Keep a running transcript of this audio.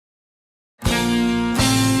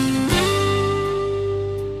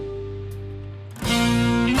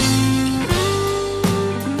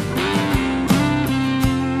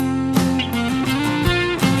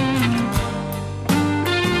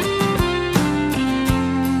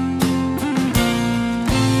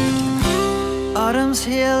comes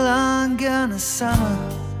here long gone a summer,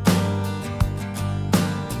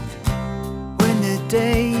 windy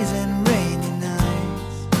days and rainy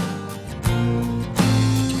nights,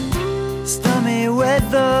 stormy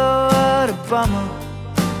weather, what a bummer.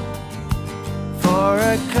 4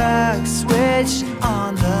 o'clock, switch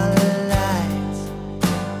on the lights.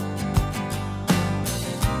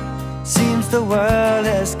 Seems the world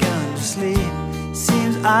has gone to sleep.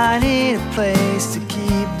 Seems I need a place to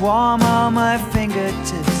keep warm on my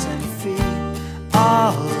fingertips and feet,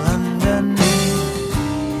 all underneath.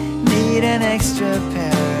 Need an extra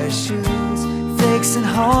pair of shoes, fixing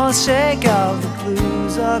holes, shake off the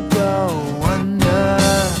blues, or go under.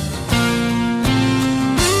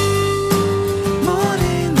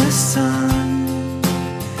 Morning, the sun,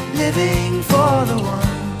 living for the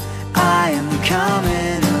one. I am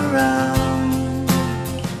coming around.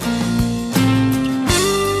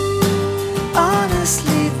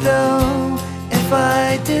 Honestly though, if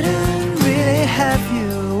I didn't really have you,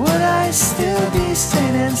 would I still be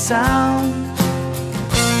sane and sound?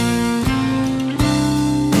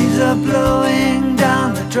 Leaves are blowing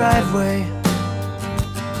down the driveway,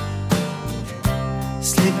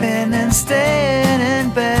 sleeping and staying in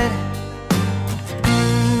bed.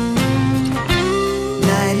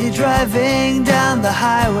 Night you're driving down the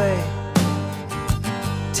highway,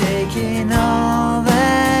 taking all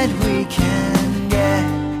that we can.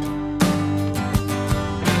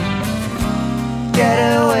 Get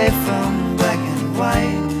away from black and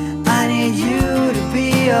white. I need you to be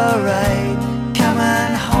alright. Come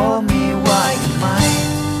and hold me while you might.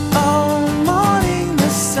 Oh, morning, the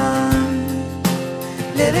sun,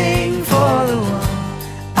 living for the one.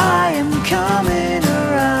 I am coming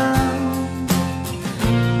around.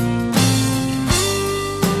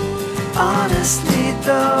 Honestly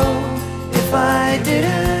though, if I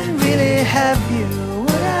didn't really have you,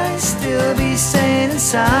 would I still be sane and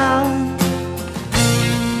sound?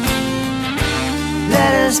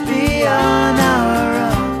 Let us be on our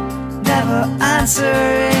own, never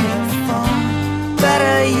answering your phone.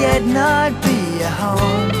 Better yet not be at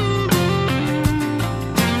home.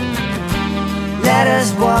 Let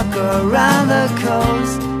us walk around the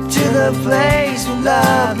coast to the place we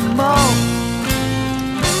love the most.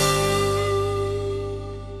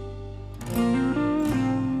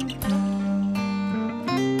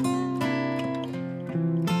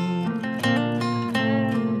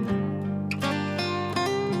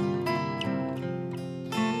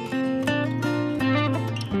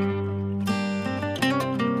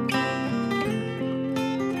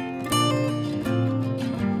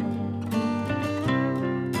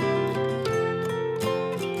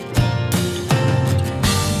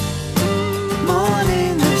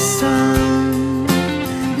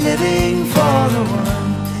 Living for the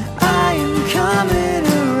one, I am coming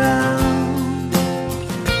around.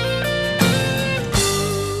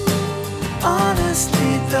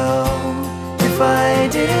 Honestly though, if I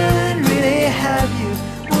didn't really have you,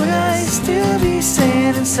 would I still be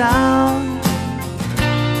sane and sound?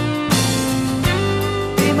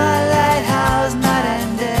 Be my lighthouse night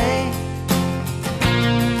and day.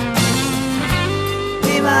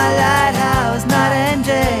 Be my lighthouse night and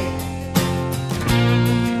day.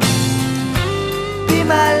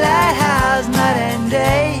 My lighthouse night and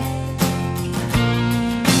day.